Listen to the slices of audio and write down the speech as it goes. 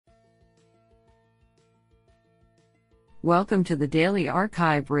Welcome to the Daily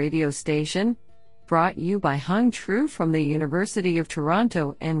Archive radio station, brought you by Hung Tru from the University of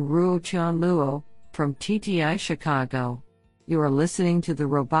Toronto and Ruo Chan Luo from TTI Chicago. You are listening to the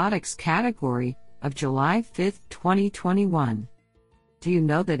robotics category of July 5, 2021. Do you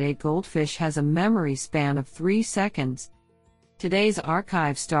know that a goldfish has a memory span of 3 seconds? Today's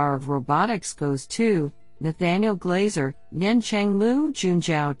archive star of robotics goes to Nathaniel Glaser, Yencheng Liu,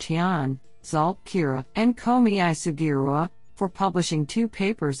 Junjiao Tian, Zalt Kira, and Komiai Sugiura for publishing 2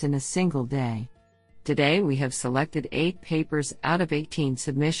 papers in a single day. Today we have selected 8 papers out of 18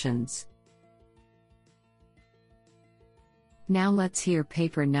 submissions. Now let's hear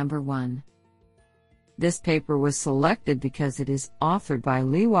paper number 1. This paper was selected because it is authored by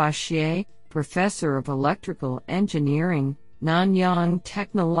Liwei Xie, Professor of Electrical Engineering, Nanyang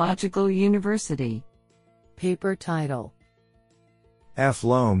Technological University. Paper title: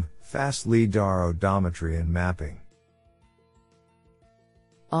 FLOAM, Fast LiDAR Odometry and Mapping.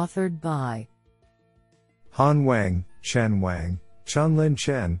 Authored by Han Wang, Chen Wang, Chunlin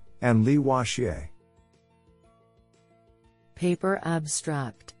Chen, and Liwei Xie. Paper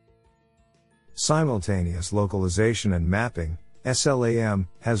abstract: Simultaneous localization and mapping, SLAM,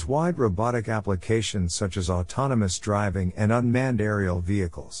 has wide robotic applications such as autonomous driving and unmanned aerial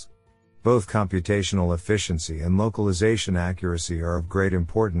vehicles. Both computational efficiency and localization accuracy are of great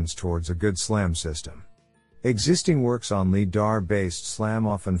importance towards a good SLAM system. Existing works on LiDAR-based SLAM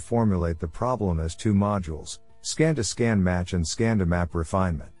often formulate the problem as 2 modules, scan-to-scan match and scan-to-map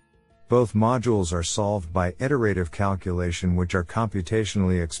refinement. Both modules are solved by iterative calculation, which are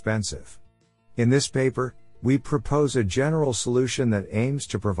computationally expensive. In this paper, we propose a general solution that aims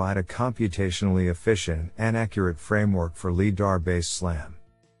to provide a computationally efficient and accurate framework for LiDAR-based SLAM.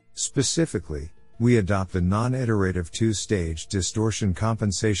 Specifically, we adopt the non-iterative 2-stage distortion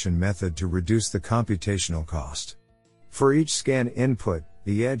compensation method to reduce the computational cost. For each scan input,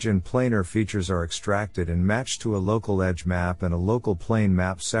 the edge and planar features are extracted and matched to a local edge map and a local plane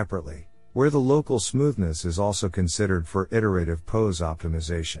map separately, where the local smoothness is also considered for iterative pose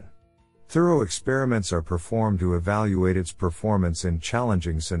optimization. Thorough experiments are performed to evaluate its performance in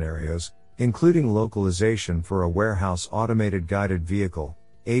challenging scenarios, including localization for a warehouse automated guided vehicle,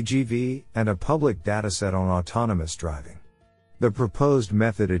 AGV, and a public dataset on autonomous driving. The proposed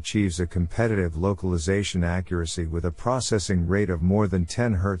method achieves a competitive localization accuracy with a processing rate of more than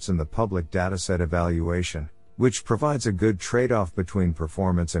 10 Hz in the public dataset evaluation, which provides a good trade-off between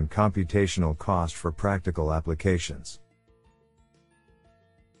performance and computational cost for practical applications.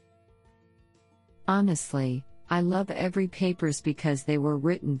 Honestly, I love every papers because they were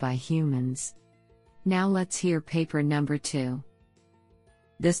written by humans. Now let's hear paper number 2.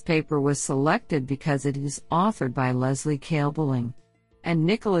 This paper was selected because it is authored by Leslie Kaelbeling and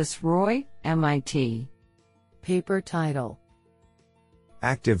Nicholas Roy, MIT. Paper title: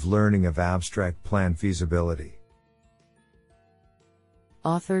 Active Learning of Abstract Plan Feasibility.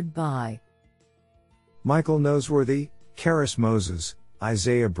 Authored by Michael Noseworthy, Karis Moses,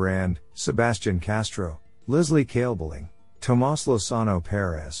 Isaiah Brand, Sebastian Castro, Leslie Kaelbeling, Tomas Lozano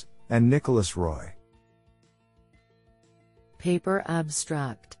Perez, and Nicholas Roy. Paper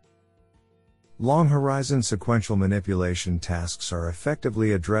abstract: Long-horizon sequential manipulation tasks are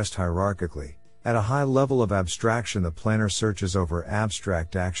effectively addressed hierarchically. At a high level of abstraction, the planner searches over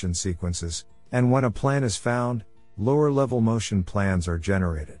abstract action sequences, and when a plan is found, lower-level motion plans are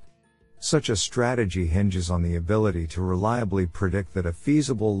generated. Such a strategy hinges on the ability to reliably predict that a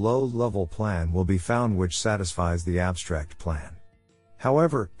feasible low-level plan will be found which satisfies the abstract plan.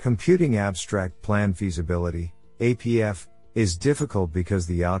 However, computing abstract plan feasibility, APF, is difficult because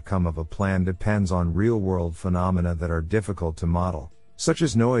the outcome of a plan depends on real-world phenomena that are difficult to model, such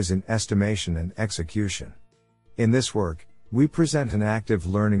as noise in estimation and execution. In this work, we present an active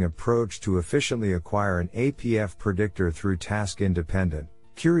learning approach to efficiently acquire an APF predictor through task-independent,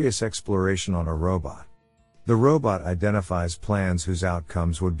 curious exploration on a robot. The robot identifies plans whose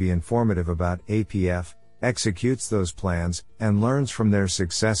outcomes would be informative about APF, executes those plans, and learns from their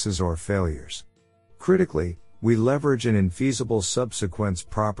successes or failures. Critically, we leverage an infeasible subsequence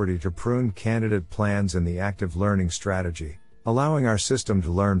property to prune candidate plans in the active learning strategy, allowing our system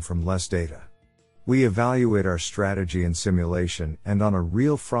to learn from less data. We evaluate our strategy in simulation and on a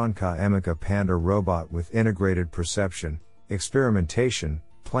real Franca Emika Panda robot with integrated perception, experimentation,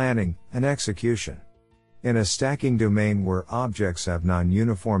 planning, and execution. In a stacking domain where objects have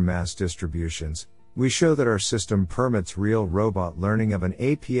non-uniform mass distributions, we show that our system permits real robot learning of an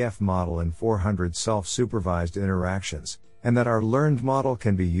APF model in 400 self-supervised interactions, and that our learned model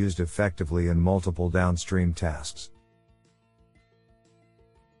can be used effectively in multiple downstream tasks.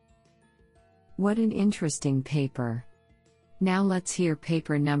 What an interesting paper. Now let's hear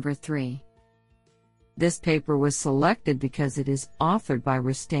paper number 3. This paper was selected because it is authored by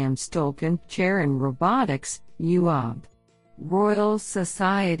Rustam Stolkin, Chair in Robotics, UAB, Royal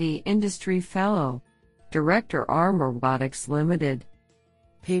Society Industry Fellow, Director ARM Robotics Limited.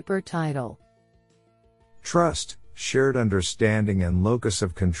 Paper title: Trust, Shared Understanding and Locus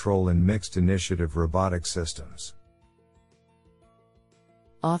of Control in Mixed Initiative Robotic Systems.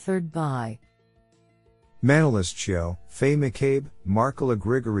 Authored by Manolis Chiu, Faye McCabe, Markula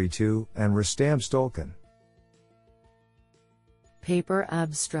Grigory II, and Rustam Stolkin. Paper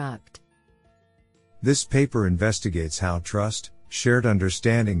abstract: This paper investigates how trust, shared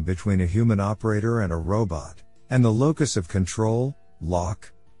understanding between a human operator and a robot, and the locus of control,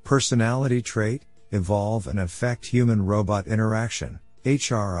 LOC, personality trait, evolve and affect human-robot interaction,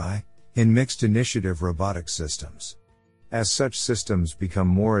 HRI, in mixed initiative robotic systems. As such systems become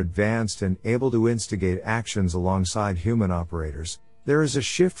more advanced and able to instigate actions alongside human operators, there is a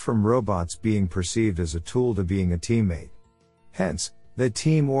shift from robots being perceived as a tool to being a teammate. Hence, the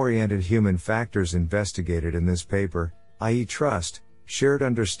team-oriented human factors investigated in this paper, i.e. trust, shared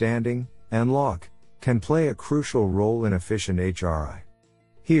understanding, and LOC, can play a crucial role in efficient HRI.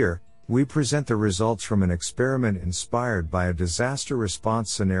 Here, we present the results from an experiment inspired by a disaster response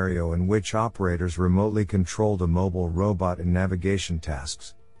scenario in which operators remotely controlled a mobile robot in navigation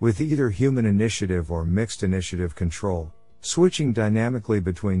tasks, with either human initiative or mixed initiative control, switching dynamically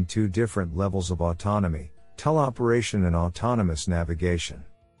between two different levels of autonomy, teleoperation and autonomous navigation.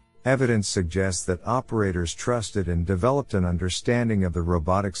 Evidence suggests that operators trusted and developed an understanding of the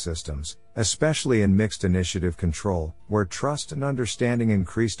robotic systems, especially in mixed initiative control, where trust and understanding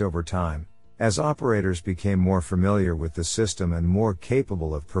increased over time, as operators became more familiar with the system and more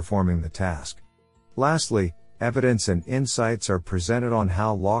capable of performing the task. Lastly, evidence and insights are presented on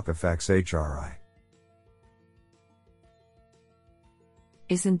how LOC affects HRI.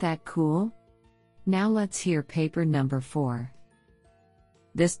 Isn't that cool? Now let's hear paper number 4.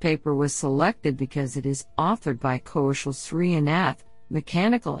 This paper was selected because it is authored by Kaushal Srinath,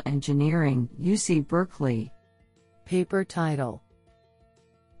 Mechanical Engineering, UC Berkeley. Paper title: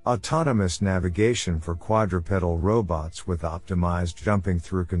 Autonomous Navigation for Quadrupedal Robots with Optimized Jumping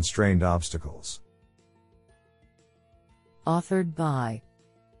Through Constrained Obstacles. Authored by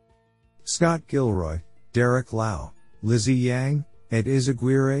Scott Gilroy, Derek Lau, Lizzie Yang, Ed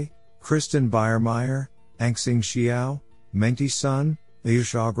Izaguirre, Kristen Beyermeyer, Anxing Xiao, Mengti Sun,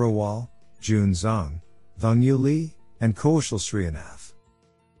 Ayush Agrawal, Jun Zhang, Thungyu Li, and Kaushal Srinath.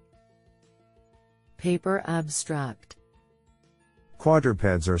 Paper abstract: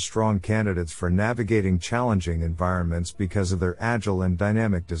 Quadrupeds are strong candidates for navigating challenging environments because of their agile and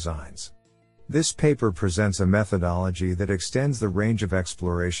dynamic designs. This paper presents a methodology that extends the range of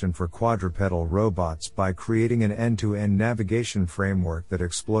exploration for quadrupedal robots by creating an end-to-end navigation framework that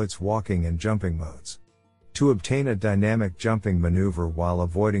exploits walking and jumping modes. To obtain a dynamic jumping maneuver while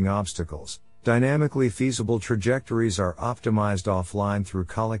avoiding obstacles, dynamically feasible trajectories are optimized offline through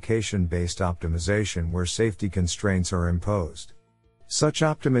collocation-based optimization where safety constraints are imposed. Such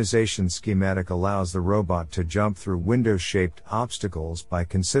optimization schematic allows the robot to jump through window-shaped obstacles by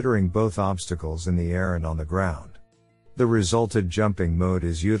considering both obstacles in the air and on the ground. The resulted jumping mode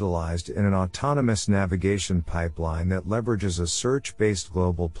is utilized in an autonomous navigation pipeline that leverages a search-based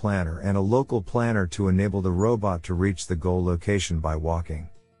global planner and a local planner to enable the robot to reach the goal location by walking.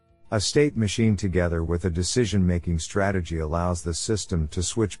 A state machine together with a decision-making strategy allows the system to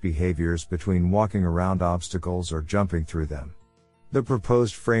switch behaviors between walking around obstacles or jumping through them. The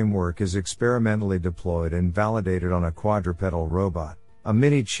proposed framework is experimentally deployed and validated on a quadrupedal robot, a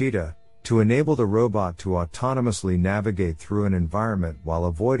mini cheetah, to enable the robot to autonomously navigate through an environment while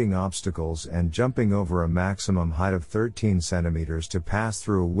avoiding obstacles and jumping over a maximum height of 13 centimeters to pass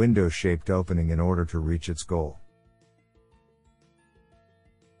through a window-shaped opening in order to reach its goal.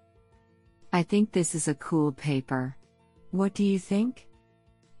 I think this is a cool paper. What do you think?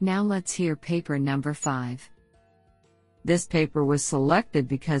 Now let's hear paper number 5. This paper was selected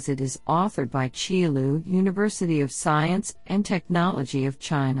because it is authored by Qilu, University of Science and Technology of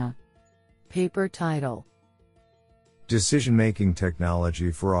China. Paper title: Decision-Making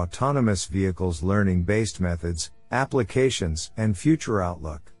Technology for Autonomous Vehicles, Learning-Based Methods, Applications, and Future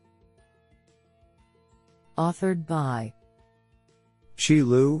Outlook. Authored by Qi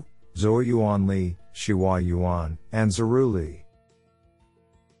Lu, Zuoyuan Li, Xihua Yuan, and Zaru Li.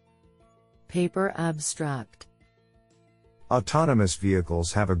 Paper abstract: Autonomous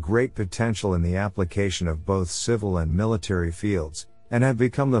vehicles have a great potential in the application of both civil and military fields, and have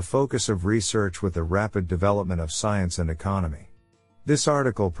become the focus of research with the rapid development of science and economy. This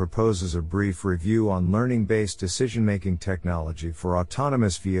article proposes a brief review on learning-based decision-making technology for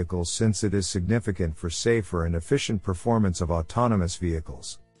autonomous vehicles since it is significant for safer and efficient performance of autonomous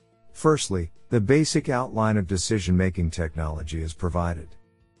vehicles. Firstly, the basic outline of decision-making technology is provided.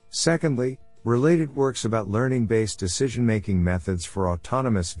 Secondly, related works about learning-based decision-making methods for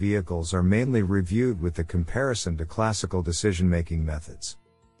autonomous vehicles are mainly reviewed with the comparison to classical decision-making methods.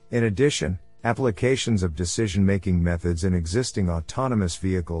 In addition, applications of decision-making methods in existing autonomous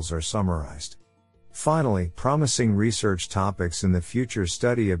vehicles are summarized. Finally, promising research topics in the future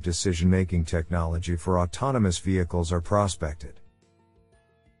study of decision-making technology for autonomous vehicles are prospected.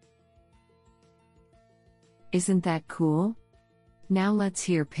 Isn't that cool? Now let's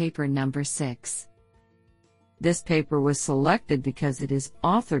hear paper number 6. This paper was selected because it is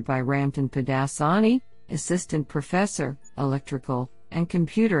authored by Ramtin Padassani, Assistant Professor, Electrical and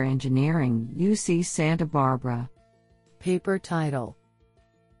Computer Engineering, UC Santa Barbara. Paper title: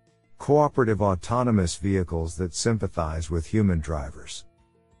 Cooperative Autonomous Vehicles that Sympathize with Human Drivers.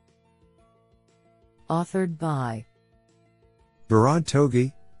 Authored by Behrad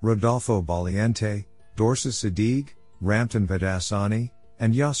Togi, Rodolfo Valiente, Dorsa Sadiq, Ramtin Padassani,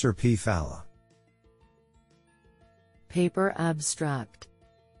 and Yasser P. Falla. Paper abstract: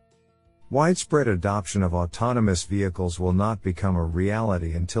 Widespread adoption of autonomous vehicles will not become a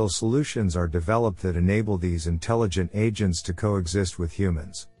reality until solutions are developed that enable these intelligent agents to coexist with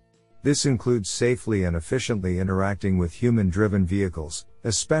humans. This includes safely and efficiently interacting with human-driven vehicles,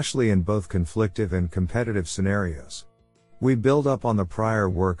 especially in both conflictive and competitive scenarios. We build up on the prior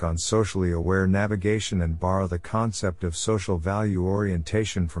work on socially aware navigation and borrow the concept of social value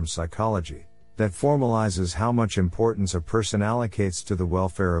orientation from psychology, that formalizes how much importance a person allocates to the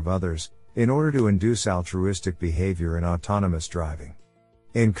welfare of others, in order to induce altruistic behavior in autonomous driving.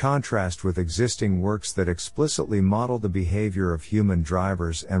 In contrast with existing works that explicitly model the behavior of human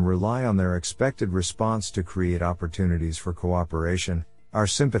drivers and rely on their expected response to create opportunities for cooperation, our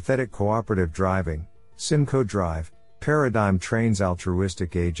sympathetic cooperative driving, SymCo-Drive, paradigm trains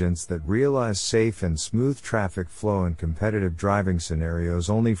altruistic agents that realize safe and smooth traffic flow in competitive driving scenarios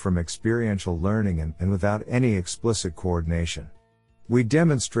only from experiential learning and without any explicit coordination. We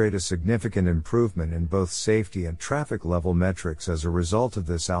demonstrate a significant improvement in both safety and traffic level metrics as a result of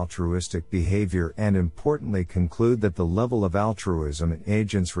this altruistic behavior and importantly conclude that the level of altruism in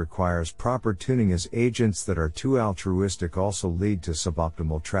agents requires proper tuning, as agents that are too altruistic also lead to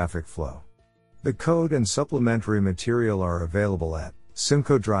suboptimal traffic flow. The code and supplementary material are available at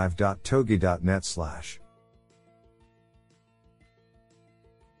symcodrive.togi.net/.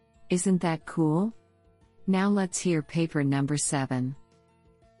 Isn't that cool? Now let's hear paper number 7.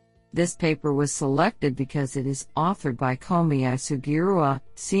 This paper was selected because it is authored by Komiya Sugiura,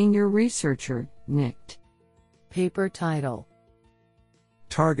 Senior Researcher, NICT. Paper title: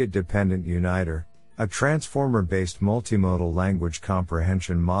 Target Dependent Uniter, a transformer-based multimodal language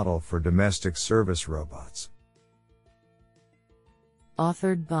comprehension model for domestic service robots.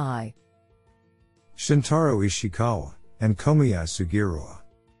 Authored by Shintaro Ishikawa and Komiya Sugiura.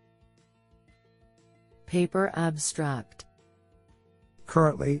 Paper abstract: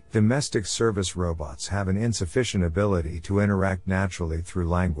 Currently, domestic service robots have an insufficient ability to interact naturally through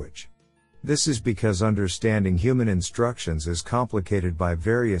language. This is because understanding human instructions is complicated by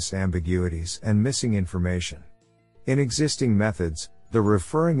various ambiguities and missing information. In existing methods, the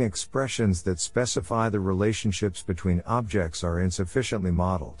referring expressions that specify the relationships between objects are insufficiently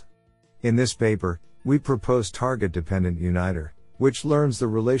modeled. In this paper, we propose target-dependent uniter, which learns the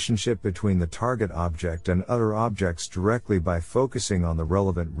relationship between the target object and other objects directly by focusing on the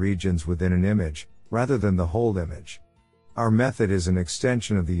relevant regions within an image, rather than the whole image. Our method is an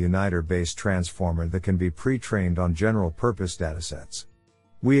extension of the uniter-based transformer that can be pre-trained on general-purpose datasets.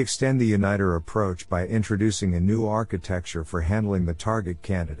 We extend the uniter approach by introducing a new architecture for handling the target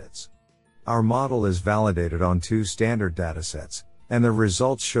candidates. Our model is validated on 2 standard datasets, and the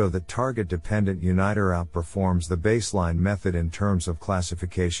results show that target-dependent uniter outperforms the baseline method in terms of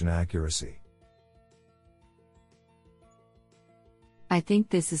classification accuracy. I think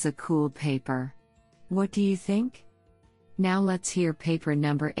this is a cool paper. What do you think? Now let's hear paper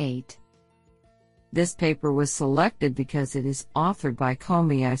number 8. This paper was selected because it is authored by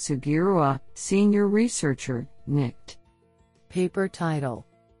Komiya Sugiura, Senior Researcher, NICT. Paper title: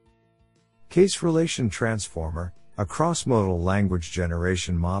 Case Relation Transformer, a cross-modal language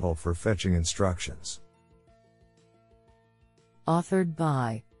generation model for fetching instructions. Authored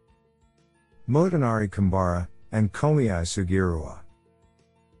by Motonari Kambara and Komiya Sugiura.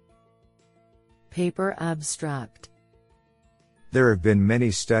 Paper abstract: There have been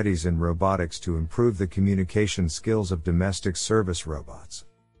many studies in robotics to improve the communication skills of domestic service robots.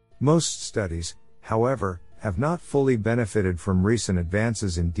 Most studies, however, have not fully benefited from recent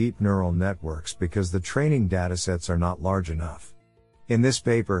advances in deep neural networks because the training datasets are not large enough. In this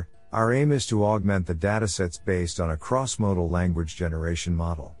paper, our aim is to augment the datasets based on a cross-modal language generation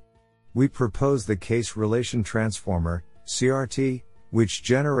model. We propose the Case Relation Transformer, CRT, which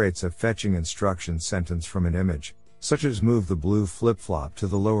generates a fetching instruction sentence from an image, such as move the blue flip-flop to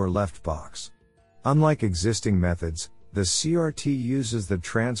the lower left box. Unlike existing methods, the CRT uses the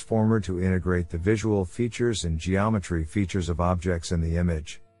transformer to integrate the visual features and geometry features of objects in the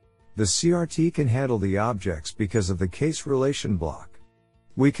image. The CRT can handle the objects because of the case relation block.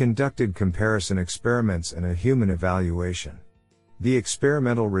 We conducted comparison experiments and a human evaluation. The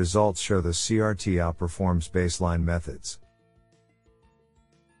experimental results show the CRT outperforms baseline methods.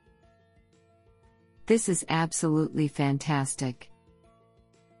 This is absolutely fantastic.